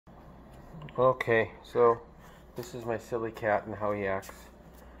Okay, so this is my silly cat and how he acts.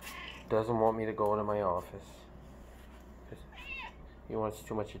 Doesn't want me to go into my office. He wants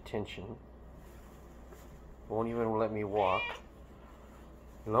too much attention. Won't even let me walk.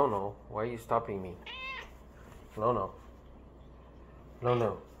 Lono, why are you stopping me? Lono.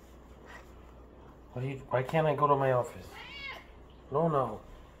 Lono. Why can't I go to my office? Lono.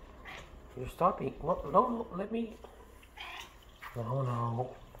 You're stopping. Lono, let me. Lono.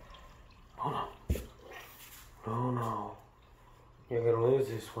 Lono. Lono. You're gonna lose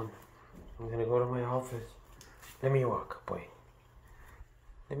this one. I'm gonna go to my office. Let me walk, boy.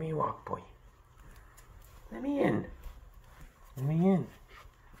 Let me walk, boy. Let me in. Let me in.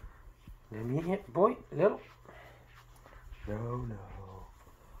 Let me in, boy. Little. No.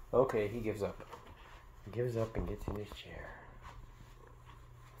 Okay, he gives up. He gives up and gets in his chair.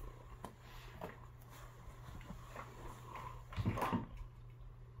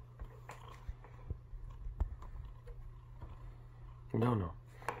 No.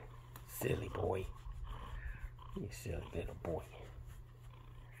 Silly boy. You silly little boy.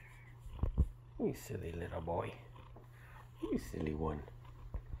 You silly little boy. You silly one.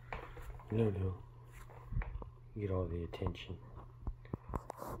 No. You get all the attention.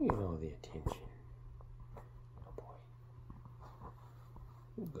 You get all the attention. Good boy.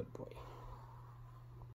 Good boy.